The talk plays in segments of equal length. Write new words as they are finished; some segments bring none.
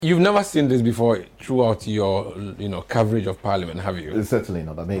You've never seen this before throughout your, coverage of Parliament, have you? Certainly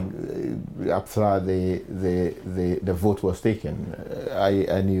not. I mean, after the vote was taken,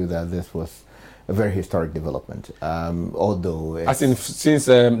 I knew that this was a very historic development. Although, as in since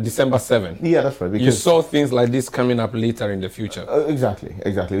December 7. Yeah, that's right. You saw things like this coming up later in the future. Exactly.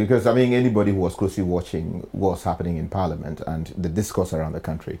 Because I mean, anybody who was closely watching what's happening in Parliament and the discourse around the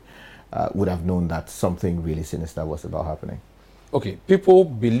country would have known that something really sinister was about happening. Okay, people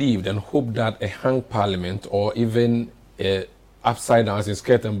believed and hoped that a hung Parliament or even a upside down, as in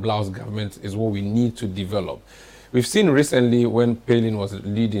skirt and blouse government is what we need to develop. We've seen recently when Palin was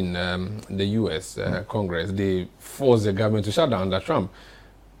leading the US Congress, they forced the government to shut down under Trump.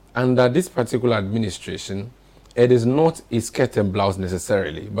 Under this particular administration, it is not a skirt and blouse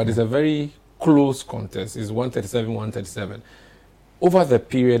necessarily, but it's a very close contest. It's 137, 137. Over the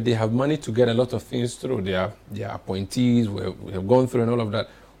period, they have managed to get a lot of things through. Their appointees, we have gone through and all of that.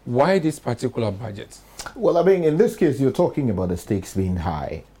 Why this particular budget? Well, I mean, in this case, you're talking about the stakes being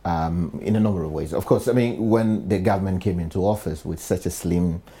high in a number of ways. Of course, I mean, when the government came into office with such a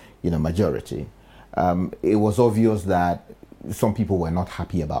slim, majority, it was obvious that some people were not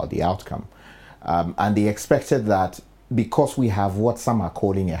happy about the outcome. And they expected that because we have what some are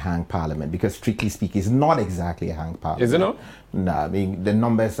calling a hung parliament, because strictly speaking, it's not exactly a hung parliament. Is it not? No, I mean, the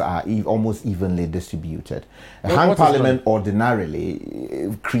numbers are almost evenly distributed. A hung parliament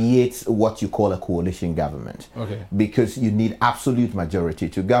ordinarily creates what you call a coalition government. Okay. Because you need absolute majority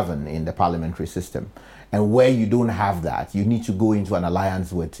to govern in the parliamentary system. And where you don't have that, you need to go into an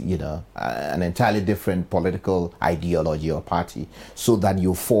alliance with, an entirely different political ideology or party so that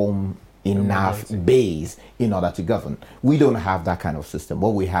you form enough base in order to govern. We don't have that kind of system.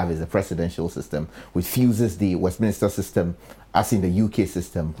 What we have is a presidential system which fuses the Westminster system, as in the UK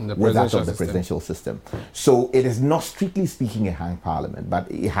system, with that of the presidential system. So it is not strictly speaking a hung parliament, but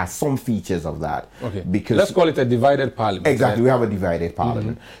it has some features of that. Okay. Because let's call it a divided parliament. Exactly, we have a divided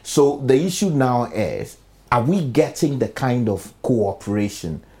parliament. So the issue now is, are we getting the kind of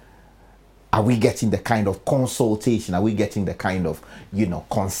cooperation? Are we getting the kind of consultation? Are we getting the kind of,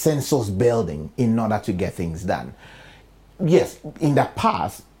 consensus building in order to get things done? Yes, in the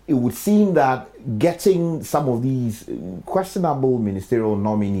past, it would seem that getting some of these questionable ministerial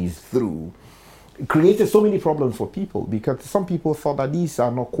nominees through created so many problems for people, because some people thought that these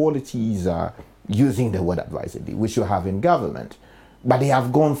are not qualities, using the word advisedly, we should have in government. But they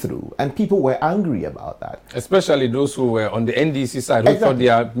have gone through, and people were angry about that. Especially those who were on the NDC side, who thought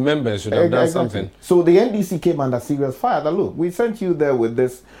their members should have done something. So the NDC came under serious fire. That, look, we sent you there with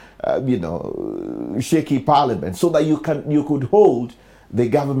this, shaky parliament, so that you could hold the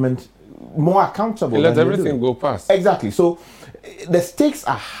government more accountable. Let everything go past. Exactly. So the stakes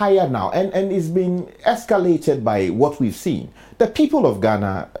are higher now, and it's been escalated by what we've seen. The people of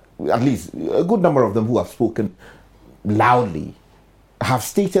Ghana, at least a good number of them who have spoken loudly, have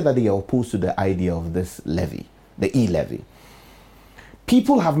stated that they are opposed to the idea of this levy, the e-levy.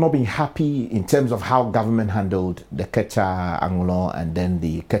 People have not been happy in terms of how government handled the Kecha Angolon and then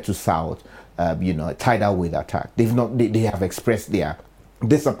the Ketu South, tidal wave attack. They have expressed their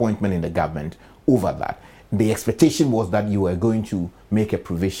disappointment in the government over that. The expectation was that you were going to make a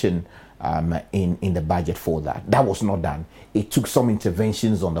provision in the budget for that. That was not done. It took some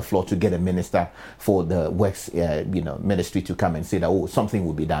interventions on the floor to get a minister for the works, ministry to come and say that, something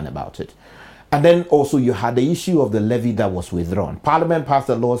will be done about it. And then also you had the issue of the levy that was withdrawn. Parliament passed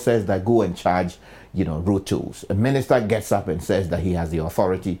a law, says that go and charge, road tolls. A minister gets up and says that he has the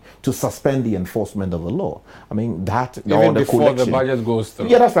authority to suspend the enforcement of the law. I mean, that... Even before the budget goes through.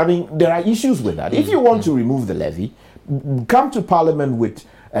 Yeah, there are issues with that. If you want to remove the levy, come to Parliament with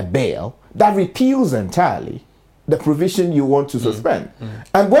a bill that repeals entirely the provision you want to suspend.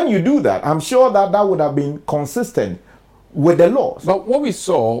 And when you do that, I'm sure that would have been consistent with the laws. But what we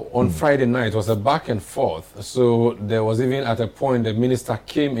saw on Friday night was a back and forth. So there was even at a point the minister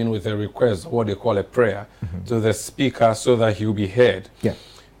came in with a request, what they call a prayer, to the speaker so that he will be heard. Yeah.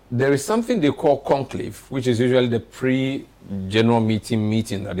 There is something they call conclave, which is usually the pre-general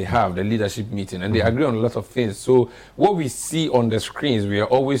meeting that they have, the leadership meeting, and they agree on a lot of things. So what we see on the screens, we are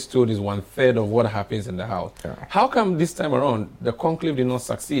always told is 1/3 of what happens in the House. Yeah. How come this time around the conclave did not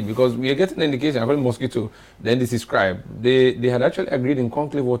succeed? Because we are getting an indication, according to Mosquito, the NDC scribe, they had actually agreed in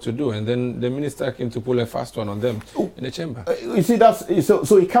conclave what to do, and then the minister came to pull a fast one on them in the chamber. You see,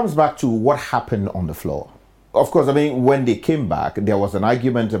 so it comes back to what happened on the floor. Of course, I mean, when they came back, there was an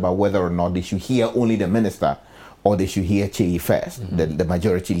argument about whether or not they should hear only the minister or they should hear Cheyi first, the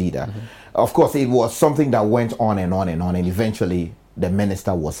majority leader. Of course, it was something that went on and on and on, and eventually the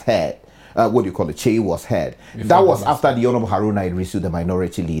minister was heard. Che was heard. That was after the Honorable Haruna Idrisu, the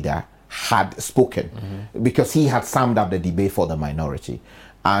minority leader, had spoken, because he had summed up the debate for the minority.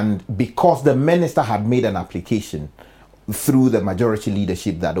 And because the minister had made an application through the majority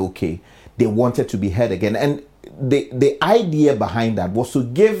leadership that, okay, they wanted to be heard again. And the idea behind that was to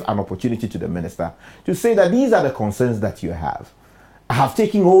give an opportunity to the minister to say that these are the concerns that you have. I have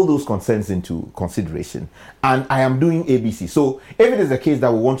taken all those concerns into consideration, and I am doing ABC. So if it is the case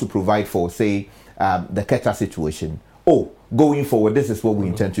that we want to provide for, say, the Keta situation, going forward, this is what we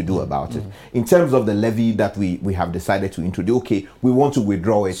intend to do about it. In terms of the levy that we have decided to introduce, okay, we want to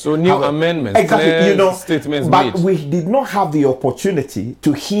withdraw it. So new amendments, exactly, statements but made. We did not have the opportunity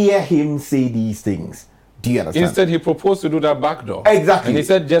to hear him say these things. Do you understand? Instead, he proposed to do that backdoor. Exactly. And he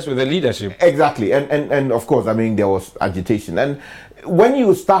said just with the leadership. Exactly. And of course, I mean, there was agitation. And when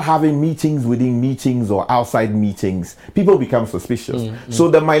you start having meetings within meetings or outside meetings, people become suspicious. So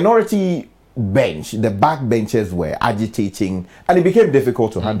the minority bench, the backbenchers were agitating, and it became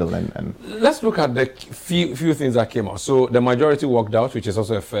difficult to handle. And let's look at the few things that came out. So the majority walked out, which is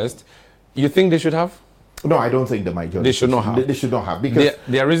also a first. You think they should have? No, I don't think the majority. They should not have. They should not have, because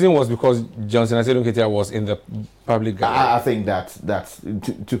their reason was because Johnson Asiedu Nketia was in the public gallery. I think that's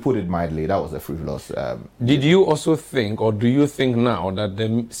to put it mildly, that was a frivolous. Did you also think, or do you think now, that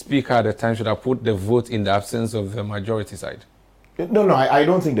the speaker at the time should have put the vote in the absence of the majority side? No, I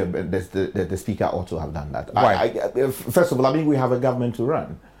don't think the speaker ought to have done that. Why? First of all, I mean, we have a government to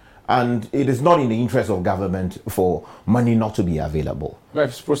run. And it is not in the interest of government for money not to be available. But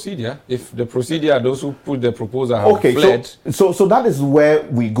it's procedure. If the procedure, those who put the proposal have fled. So that is where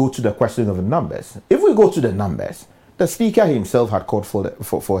we go to the question of the numbers. If we go to the numbers, the speaker himself had called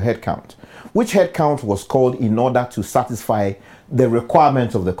for head count, which head count was called in order to satisfy the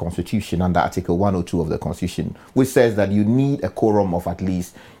requirements of the Constitution under Article 102 of the Constitution, which says that you need a quorum of at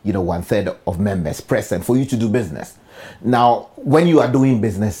least 1/3 of members present for you to do business. Now, when you are doing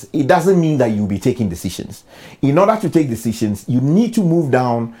business, it doesn't mean that you'll be taking decisions. In order to take decisions, you need to move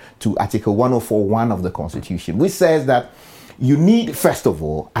down to Article 104(1) of the Constitution, which says that you need, first of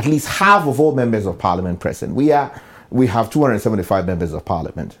all, at least half of all members of Parliament present. We have 275 members of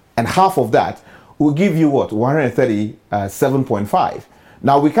Parliament, and half of that will give you what? 137.5.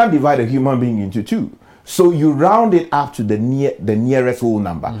 Now, we can't divide a human being into two. So you round it up to the nearest whole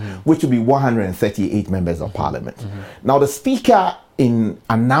number, which will be 138 members of Parliament. Now, the Speaker, in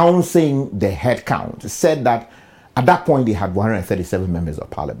announcing the head count, said that at that point they had 137 members of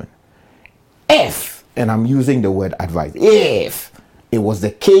Parliament. If, and I'm using the word advice, if it was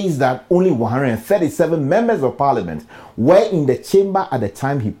the case that only 137 members of Parliament were in the chamber at the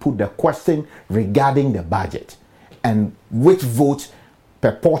time he put the question regarding the budget, and which vote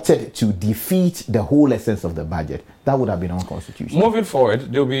purported to defeat the whole essence of the budget, that would have been unconstitutional. Moving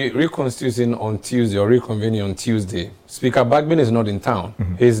forward, they'll be reconstituting on Tuesday, or reconvening on Tuesday. Speaker Bagbin is not in town.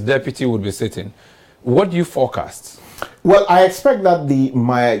 His deputy would be sitting. What do you forecast? Well, I expect that the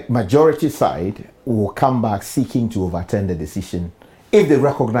majority side will come back seeking to overturn the decision if they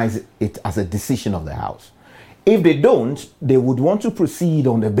recognize it as a decision of the House. If they don't, they would want to proceed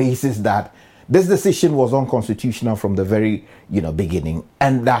on the basis that this decision was unconstitutional from the very beginning,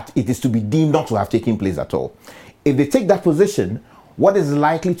 and that it is to be deemed not to have taken place at all. If they take that position, what is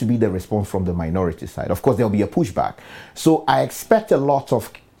likely to be the response from the minority side? Of course, there will be a pushback. So I expect a lot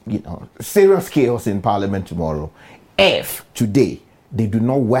of serious chaos in Parliament tomorrow if today they do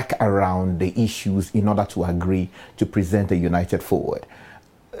not work around the issues in order to agree to present a united forward.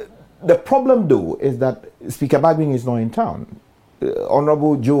 The problem, though, is that Speaker Bagbin is not in town.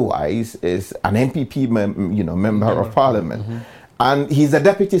 Honorable Joe Wise is an MPP member of Parliament, and he's the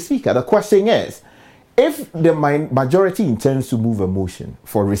deputy speaker. The question is, if the majority intends to move a motion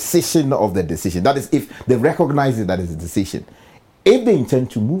for rescission of the decision, that is, if they recognize it that is a decision, if they intend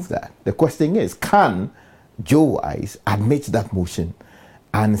to move that, the question is, can Joe Wise admit that motion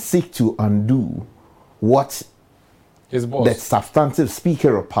and seek to undo what his boss, the substantive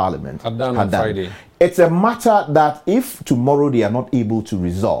Speaker of Parliament, had done on Friday? It's a matter that if tomorrow they are not able to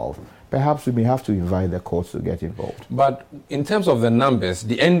resolve, perhaps we may have to invite the courts to get involved. But in terms of the numbers,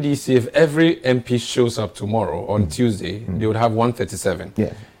 the NDC, if every MP shows up tomorrow on Tuesday, they would have 137.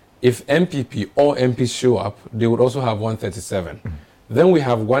 Yeah. If MPP or MPs show up, they would also have 137. Then we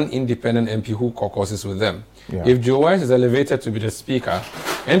have one independent MP who caucuses with them. Yeah. If Joe Wise is elevated to be the speaker,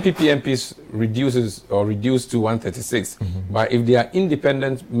 MPs reduce to 136. But if their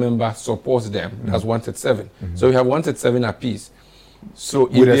independent member supports them, that's 137. So we have 137 apiece. So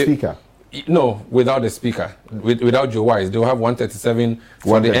with the speaker? No, without the speaker, without Joe Wise, they'll have 137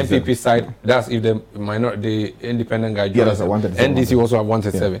 for the MPP side. That's if the independent guy joins. NDC also have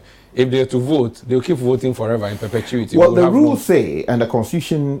 137. Yeah. If they're to vote, they'll keep voting forever in perpetuity. Well, the rules say, and the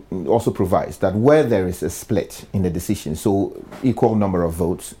Constitution also provides, that where there is a split in the decision, so equal number of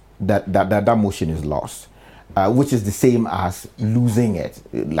votes, that motion is lost, which is the same as losing it,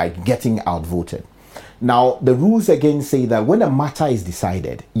 like getting outvoted. Now, the rules again say that when a matter is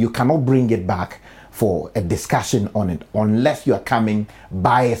decided, you cannot bring it back for a discussion on it unless you are coming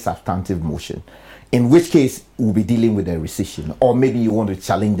by a substantive motion, in which case we'll be dealing with a rescission, or maybe you want to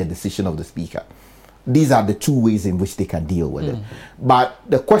challenge the decision of the speaker. These are the two ways in which they can deal with it. But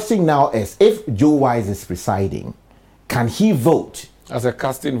the question now is, if Joe Wise is presiding, can he vote? As a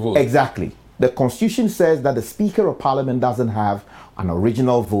casting vote. Exactly. The Constitution says that the Speaker of Parliament doesn't have an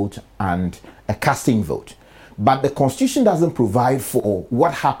original vote and a casting vote. But the Constitution doesn't provide for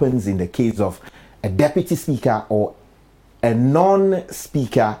what happens in the case of a deputy speaker or a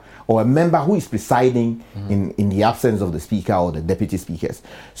non-speaker or a member who is presiding in the absence of the speaker or the deputy speakers.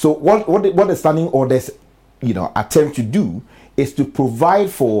 So what the standing orders, attempt to do is to provide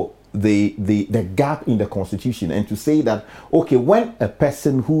for the gap in the Constitution and to say that, okay, when a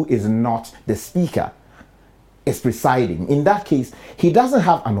person who is not the speaker is presiding, in that case, he doesn't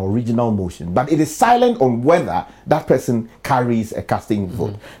have an original motion, but it is silent on whether that person carries a casting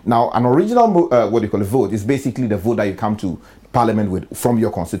vote. Now, an original vote is basically the vote that you come to Parliament with from your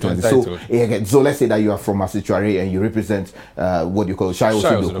constituency. So let's say that you are from Asituare and you represent Shai.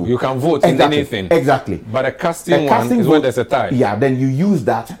 You can vote in anything. Exactly. But a casting one is when there's a tie. Yeah, then you use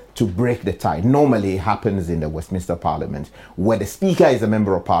that to break the tie. Normally it happens in the Westminster Parliament where the Speaker is a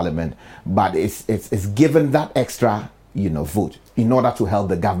member of Parliament, but it's given that extra vote in order to help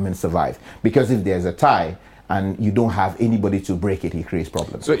the government survive. Because if there's a tie and you don't have anybody to break it, it creates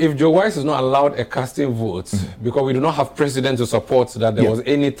problems. So if Joe Wise is not allowed a casting vote, because we do not have precedent to support that there was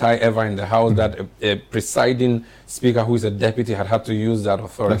any tie ever in the House that a presiding speaker who is a deputy had to use that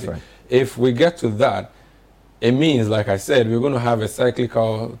authority. That's right. If we get to that, it means, like I said, we're going to have a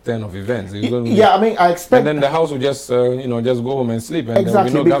cyclical turn of events. I expect... And then the House will just, just go home and sleep. And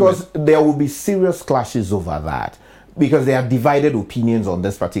exactly, there will be no because government. There will be serious clashes over that. Because there are divided opinions on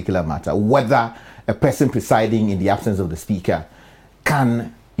this particular matter, whether a person presiding in the absence of the speaker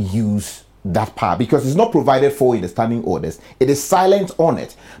can use that power, because it's not provided for in the standing orders. It is silent on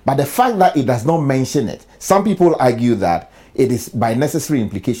it. But the fact that it does not mention it, some people argue that it is by necessary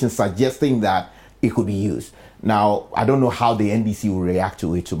implication suggesting that it could be used. Now, I don't know how the NDC will react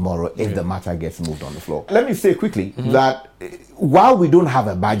to it tomorrow if the matter gets moved on the floor. Let me say quickly that while we don't have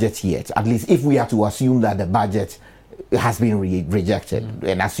a budget yet, at least if we are to assume that the budget has been rejected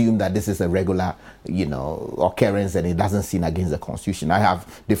and assume that this is a regular, occurrence and it doesn't sin against the Constitution, I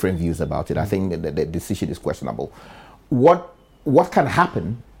have different views about it. I think that the decision is questionable. What can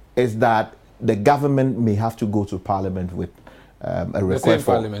happen is that the government may have to go to Parliament with a request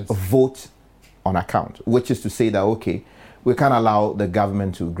for a vote on account, which is to say that, okay, we can't allow the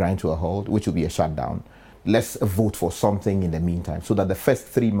government to grind to a halt, which will be a shutdown. Let's vote for something in the meantime so that the first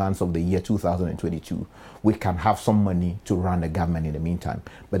 3 months of the year 2022, we can have some money to run the government in the meantime.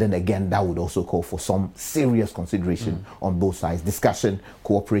 But then again, that would also call for some serious consideration on both sides, discussion,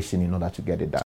 cooperation in order to get it done.